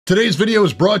Today's video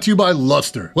is brought to you by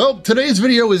Luster. Well, today's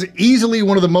video is easily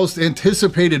one of the most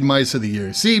anticipated mice of the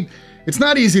year. See, it's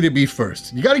not easy to be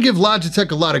first. You gotta give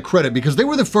Logitech a lot of credit because they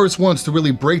were the first ones to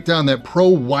really break down that pro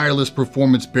wireless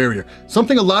performance barrier,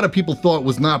 something a lot of people thought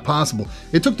was not possible.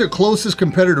 It took their closest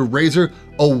competitor, Razer,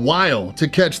 a while to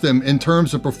catch them in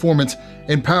terms of performance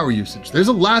and power usage. There's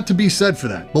a lot to be said for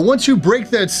that. But once you break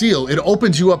that seal, it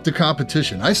opens you up to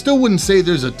competition. I still wouldn't say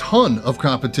there's a ton of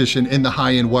competition in the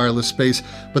high-end wireless space,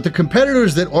 but the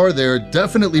competitors that are there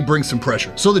definitely bring some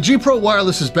pressure. So the G Pro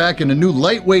Wireless is back in a new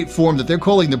lightweight form that they're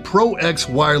calling the Pro X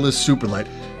Wireless Superlight.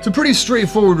 It's a pretty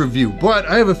straightforward review, but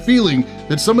I have a feeling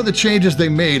that some of the changes they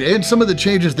made and some of the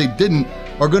changes they didn't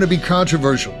are going to be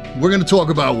controversial. We're going to talk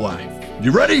about why.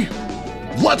 You ready?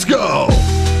 Let's go!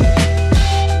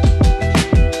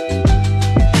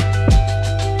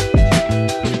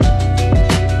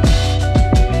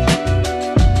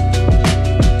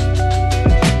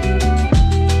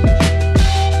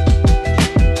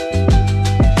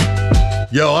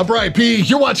 Yo, I'm Brian P.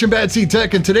 You're watching BadSeed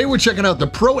Tech, and today we're checking out the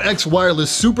Pro X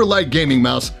Wireless Superlight Gaming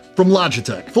Mouse from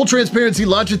Logitech. Full transparency,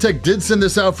 Logitech did send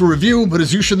this out for review, but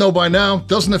as you should know by now,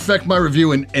 doesn't affect my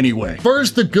review in any way.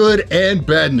 First, the good and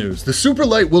bad news. The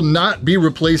Superlight will not be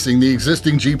replacing the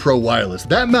existing G Pro Wireless.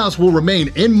 That mouse will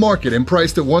remain in market and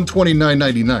priced at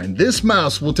 $129.99. This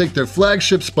mouse will take their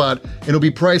flagship spot and it'll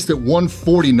be priced at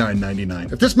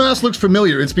 $149.99. If this mouse looks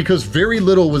familiar, it's because very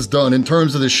little was done in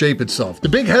terms of the shape itself. The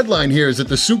big headline here is that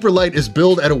the Superlight is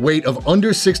billed at a weight of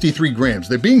under 63 grams.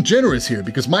 They're being generous here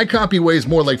because my copy weighs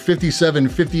more like 57,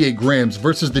 58 grams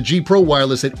versus the G Pro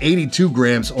Wireless at 82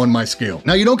 grams on my scale.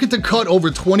 Now, you don't get to cut over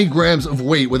 20 grams of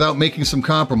weight without making some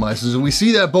compromises, and we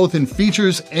see that both in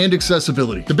features and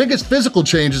accessibility. The biggest physical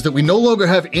change is that we no longer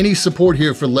have any support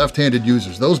here for left-handed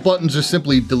users. Those buttons are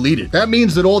simply deleted. That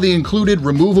means that all the included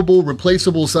removable,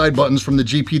 replaceable side buttons from the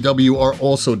GPW are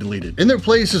also deleted. In their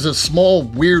place is a small,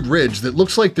 weird ridge that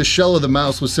looks like the shell of the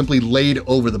mouse was simply laid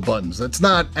over the buttons. That's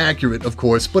not accurate, of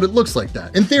course, but it looks like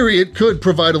that. In theory, it could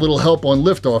provide a little help on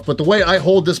liftoff, but the way I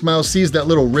hold this mouse sees that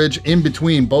little ridge in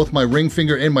between both my ring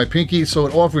finger and my pinky, so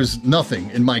it offers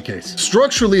nothing in my case.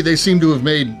 Structurally, they seem to have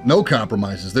made no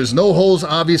compromises. There's no holes,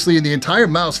 obviously, and the entire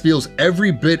mouse feels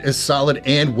every bit as solid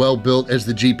and well built as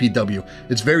the GPW.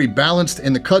 It's very balanced,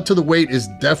 and the cut to the weight is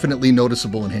definitely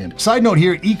noticeable in hand. Side note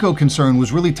here, eco-concern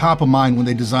was really top of mind when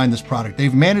they designed this product.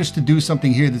 They've managed to do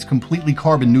something here that's completely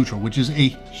carbon neutral, which is a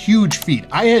huge feat.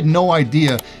 I had no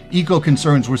idea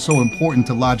eco-concerns were so important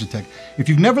to Logitech. If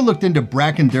you've never looked into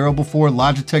Bracken Darrell before,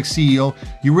 Logitech CEO,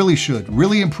 you really should.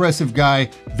 Really impressive guy,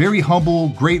 very humble,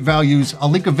 great values. I'll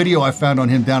link a video I found on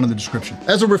him down in the description.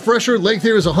 As a refresher, length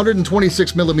here is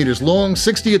 126 millimeters long,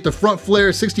 60 at the front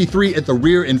flare, 63 at the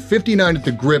rear, and 59 at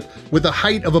the grip, with a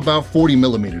height of about 40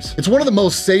 millimeters. It's one of the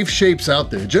most safe shapes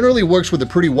out there. It generally works with a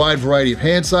pretty wide variety of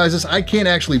hand sizes. I can't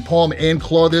actually palm and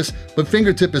claw this, but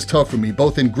fingertip is tough for me,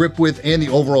 both in grip width and the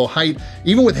overall height,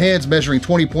 even with hands measuring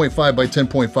 20.5 by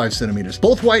 10.5 centimeters.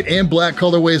 Both white and black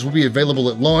colorways will be available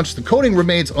at launch. The coating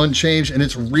remains unchanged and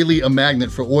it's really a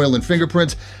magnet for oil and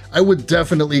fingerprints. I would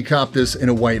definitely cop this in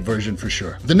a white version for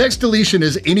sure. The next deletion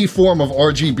is any form of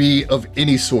RGB of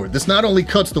any sort. This not only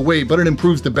cuts the weight, but it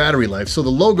improves the battery life. So the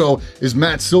logo is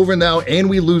matte silver now, and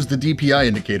we lose the DPI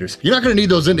indicators. You're not gonna need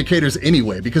those indicators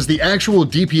anyway, because the actual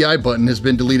DPI button has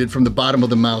been deleted from the bottom of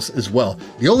the mouse as well.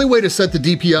 The only way to set the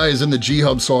DPI is in the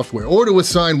G-Hub software, or to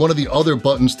assign one of the other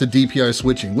buttons to DPI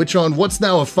switching, which on what's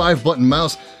now a 5-button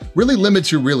mouse really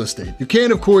limits your real estate. You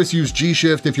can, of course, use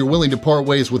G-Shift if you're willing to part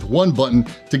ways with one button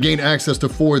to gain access to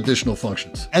 4 additional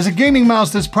functions. As a gaming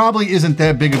mouse, this probably isn't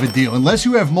that big of a deal, unless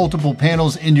you have multiple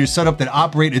panels in your setup that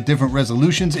operate at different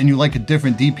resolutions and you like a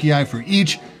different DPI for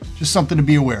each. Just something to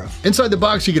be aware of. Inside the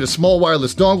box, you get a small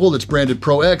wireless dongle that's branded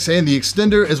Pro X and the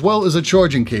extender, as well as a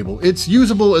charging cable. It's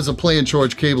usable as a play and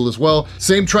charge cable as well.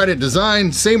 Same Trident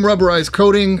design, same rubberized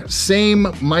coating, same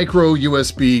micro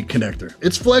USB connector.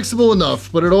 It's flexible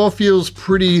enough, but it all feels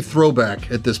pretty throwback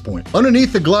at this point.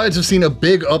 Underneath, the glides have seen a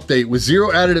big update with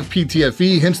zero additive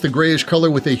PTFE, hence the grayish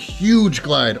color with a huge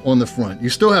glide on the front. You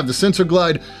still have the sensor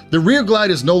glide. The rear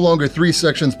glide is no longer 3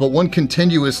 sections, but one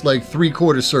continuous like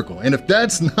 3/4 circle. And if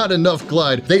that's not enough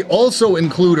glide, they also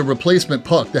include a replacement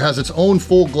puck that has its own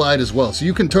full glide as well. So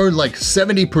you can turn like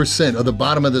 70% of the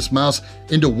bottom of this mouse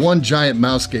into one giant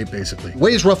mousescape basically.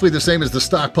 Weighs roughly the same as the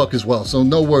stock puck as well, so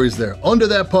no worries there. Under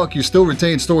that puck, you still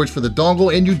retain storage for the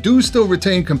dongle, and you do still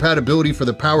retain compatibility for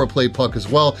the power play puck as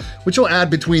well, which will add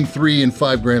between 3 and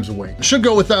 5 grams of weight. It should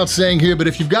go without saying here, but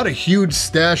if you've got a huge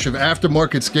stash of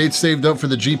aftermarket skates saved up for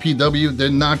the GPW, they're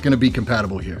not going to be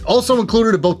compatible here. Also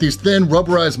included are both these thin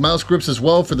rubberized mouse grips as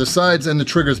well for the the sides and the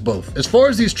triggers both. As far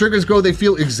as these triggers go, they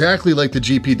feel exactly like the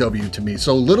GPW to me,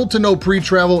 so little to no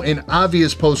pre-travel and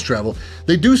obvious post-travel.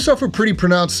 They do suffer pretty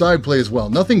pronounced side play as well.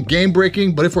 Nothing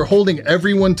game-breaking, but if we're holding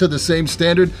everyone to the same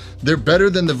standard, they're better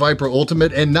than the Viper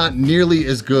Ultimate and not nearly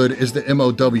as good as the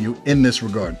MOW in this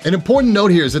regard. An important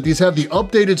note here is that these have the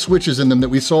updated switches in them that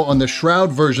we saw on the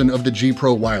Shroud version of the G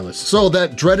Pro Wireless. So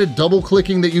that dreaded double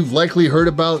clicking that you've likely heard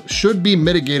about should be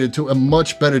mitigated to a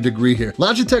much better degree here.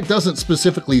 Logitech doesn't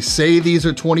specifically say these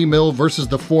are 20mm versus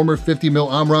the former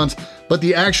 50mm Omrons, but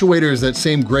the actuator is that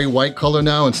same gray-white color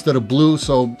now instead of blue,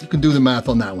 so you can do the math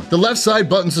on that one. The left side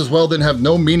buttons as well then have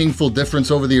no meaningful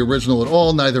difference over the original at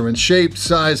all, neither in shape,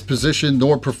 size, position,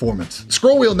 nor performance.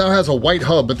 Scroll wheel now has a white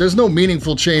hub, but there's no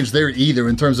meaningful change there either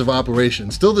in terms of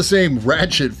operation. Still the same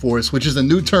ratchet force, which is a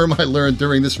new term I learned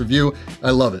during this review.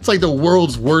 I love it. It's like the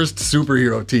world's worst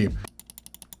superhero team.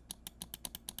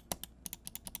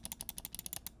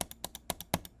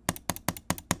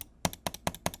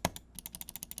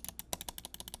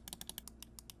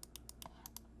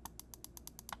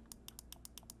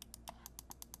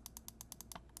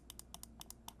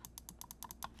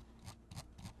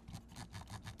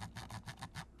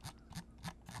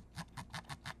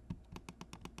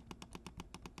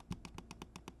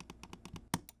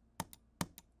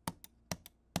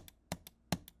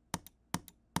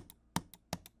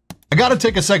 I gotta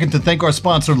take a second to thank our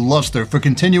sponsor Lustre for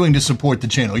continuing to support the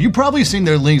channel. You've probably seen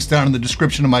their links down in the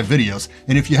description of my videos,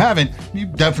 and if you haven't, you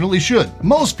definitely should.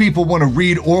 Most people want to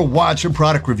read or watch a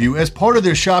product review as part of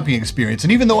their shopping experience,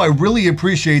 and even though I really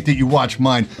appreciate that you watch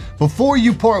mine, before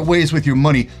you part ways with your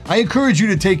money, I encourage you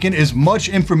to take in as much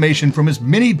information from as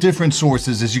many different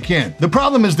sources as you can. The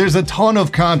problem is there's a ton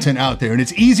of content out there, and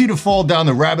it's easy to fall down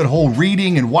the rabbit hole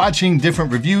reading and watching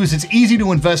different reviews. It's easy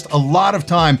to invest a lot of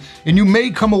time, and you may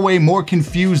come away more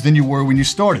confused than you were when you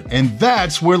started. And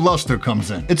that's where Lustre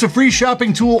comes in. It's a free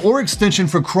shopping tool or extension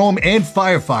for Chrome and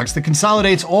Firefox that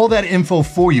consolidates all that info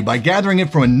for you by gathering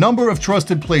it from a number of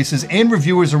trusted places and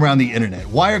reviewers around the internet.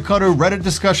 Wirecutter, Reddit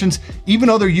discussions, even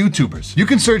other YouTubers. You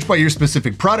can search by your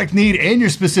specific product need and your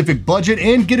specific budget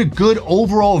and get a good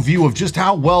overall view of just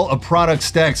how well a product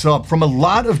stacks up from a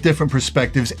lot of different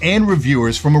perspectives and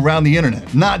reviewers from around the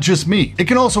internet, not just me. It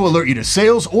can also alert you to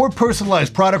sales or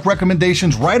personalized product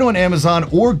recommendations right on Amazon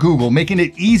or Google, making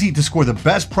it easy to score the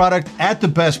best product at the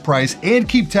best price and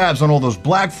keep tabs on all those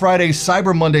Black Friday,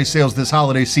 Cyber Monday sales this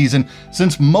holiday season,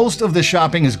 since most of the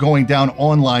shopping is going down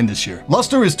online this year.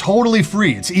 Lustre is totally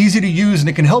free, it's easy to use, and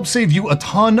it can help save you a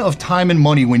ton of time and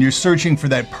money when you're searching for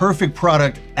that perfect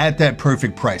product at that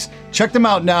perfect price. Check them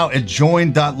out now at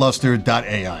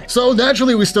join.lustre.ai. So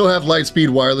naturally we still have Lightspeed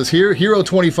wireless here, Hero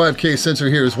 25K sensor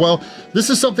here as well. This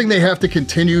is something they have to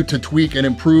continue to tweak and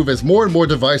improve as more and more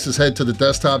devices head to the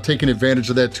desktop, taking advantage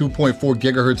of that 2.4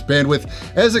 gigahertz bandwidth.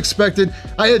 As expected,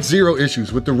 I had zero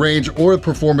issues with the range or the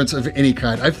performance of any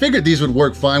kind. I figured these would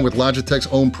work fine with Logitech's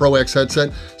own Pro X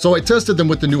headset, so I tested them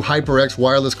with the new HyperX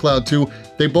Wireless Cloud 2.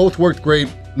 They both worked great.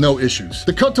 No issues.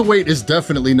 The cut to weight is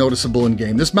definitely noticeable in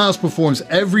game. This mouse performs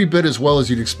every bit as well as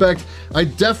you'd expect. I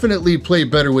definitely play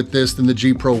better with this than the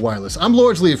G Pro Wireless. I'm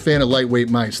largely a fan of lightweight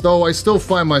mice, though I still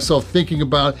find myself thinking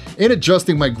about and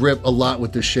adjusting my grip a lot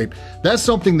with this shape. That's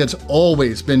something that's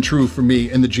always been true for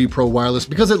me in the G Pro Wireless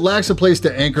because it lacks a place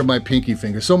to anchor my pinky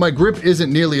finger, so my grip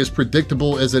isn't nearly as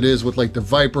predictable as it is with like the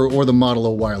Viper or the Model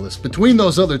O Wireless. Between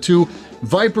those other two,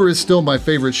 Viper is still my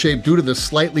favorite shape due to the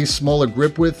slightly smaller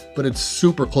grip width, but it's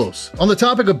super close. On the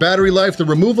topic of battery life, the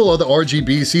removal of the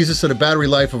RGB sees us at a battery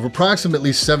life of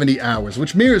approximately 70 hours,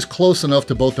 which mirrors close enough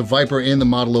to both the Viper and the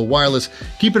Model O Wireless.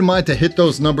 Keep in mind to hit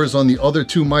those numbers on the other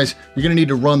two mice, you're gonna need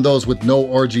to run those with no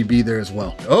RGB there as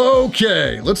well.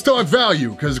 Okay, let's talk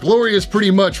value, because Glorious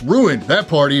pretty much ruined that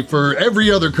party for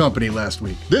every other company last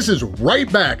week. This is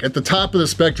right back at the top of the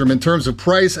spectrum in terms of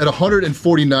price at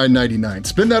 $149.99.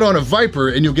 Spend that on a Viper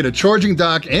and you'll get a charging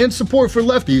dock and support for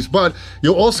lefties, but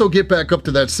you'll also get back up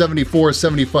to that 74,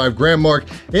 75 gram mark,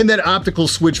 and that optical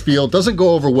switch feel doesn't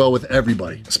go over well with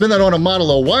everybody. Spend that on a Model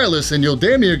O Wireless and you'll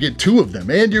damn near get two of them,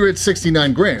 and you're at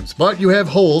 69 grams, but you have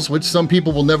holes, which some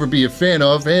people will never be a fan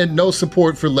of, and no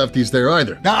support for lefties there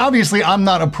either. Now, obviously, I'm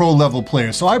not a pro level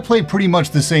player, so I play pretty much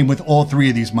the same with all three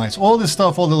of these mice. All this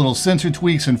stuff, all the little sensor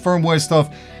tweaks and firmware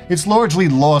stuff, it's largely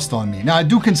lost on me. Now, I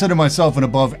do consider myself an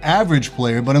above average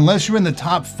player, but unless you're in the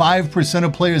top 5%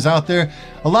 of players out there,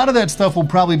 a lot of that stuff will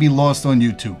probably be lost on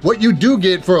you too. What you do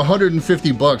get for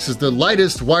 150 bucks is the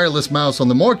lightest wireless mouse on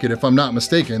the market, if I'm not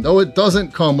mistaken, though it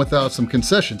doesn't come without some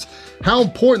concessions. How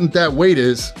important that weight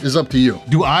is up to you.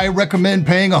 Do I recommend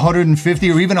paying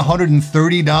 $150 or even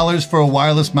 $130 for a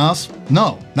wireless mouse?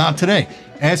 No, not today.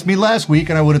 Ask me last week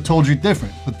and I would have told you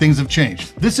different, but things have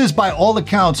changed. This is by all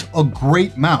accounts a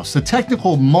great mouse, a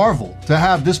technical marvel to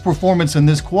have this performance and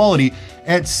this quality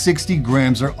at 60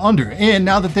 grams or under. And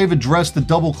now that they've addressed the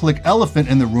double-click elephant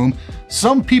in the room,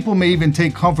 some people may even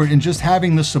take comfort in just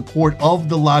having the support of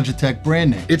the Logitech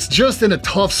brand name. It's just in a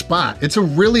tough spot. It's a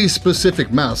really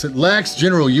specific mouse. It lacks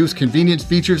general use convenience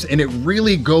features, and it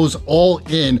really goes all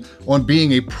in on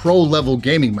being a pro-level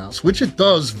gaming mouse, which it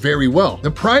does very well. The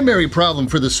primary problem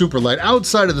for the Superlight,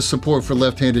 outside of the support for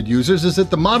left-handed users, is that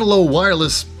the Model O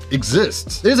wireless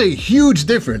exists. There's a huge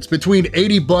difference between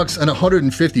 80 bucks and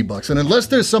 150 bucks, and unless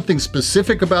there's something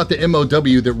specific about the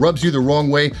MOW that rubs you the wrong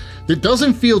way, it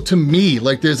doesn't feel to me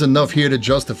like there's enough here to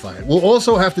justify it. We'll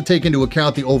also have to take into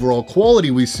account the overall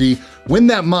quality we see when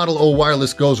that Model O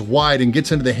wireless goes wide and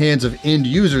gets into the hands of end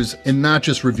users and not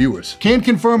just reviewers. Can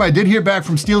confirm I did hear back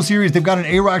from SteelSeries. They've got an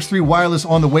AROX 3 wireless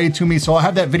on the way to me, so I'll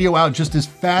have that video out just as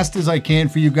fast as I can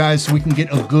for you guys so we can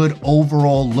get a good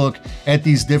overall look at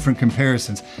these different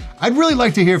comparisons. I'd really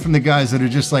like to hear from the guys that are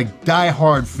just like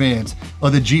die-hard fans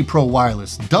of the G Pro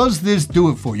wireless. Does this do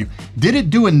it for you? Did it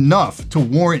do enough to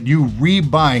warrant you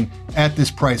rebuying at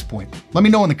this price point? Let me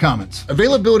know in the comments.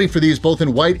 Availability for these both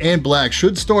in white and black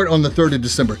should start on the 3rd of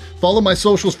December. Follow my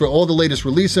socials for all the latest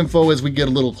release info as we get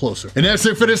a little closer. And that's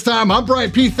it for this time. I'm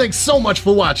Brian P. Thanks so much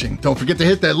for watching. Don't forget to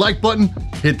hit that like button,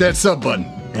 hit that sub button.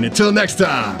 And until next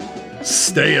time,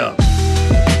 stay up.